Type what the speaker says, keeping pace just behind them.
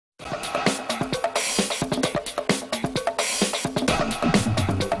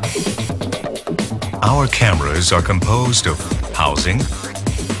Our cameras are composed of housing,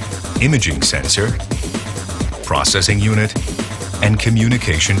 imaging sensor, processing unit, and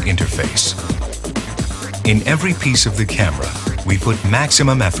communication interface. In every piece of the camera, we put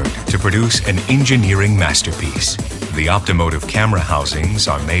maximum effort to produce an engineering masterpiece. The OptoMotive camera housings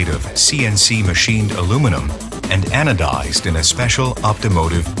are made of CNC machined aluminum and anodized in a special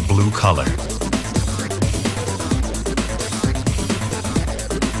OptoMotive blue color.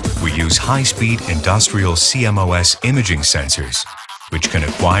 We use high-speed industrial Cmos imaging sensors, which can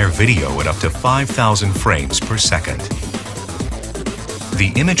acquire video at up to 5,000 frames per second.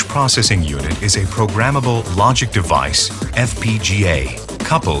 The image processing unit is a programmable logic device, FPGA,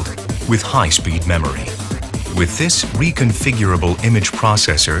 coupled with high-speed memory. With this reconfigurable image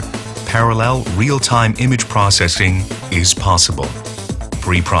processor, parallel real-time image processing is possible.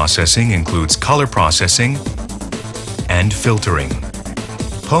 Pre-processing includes color processing and filtering.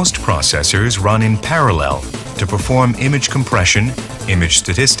 Post-processors run in parallel to perform image compression, image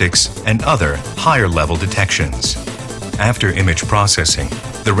statistics, and other higher-level detections. After image processing,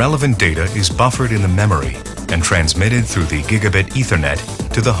 the relevant data is buffered in the memory and transmitted through the gigabit Ethernet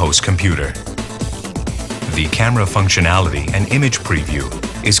to the host computer. The camera functionality and image preview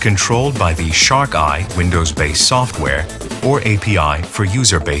is controlled by the SharkEye Windows-based software or API for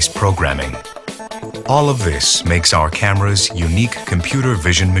user-based programming. All of this makes our cameras unique computer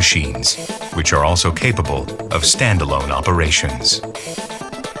vision machines, which are also capable of standalone operations.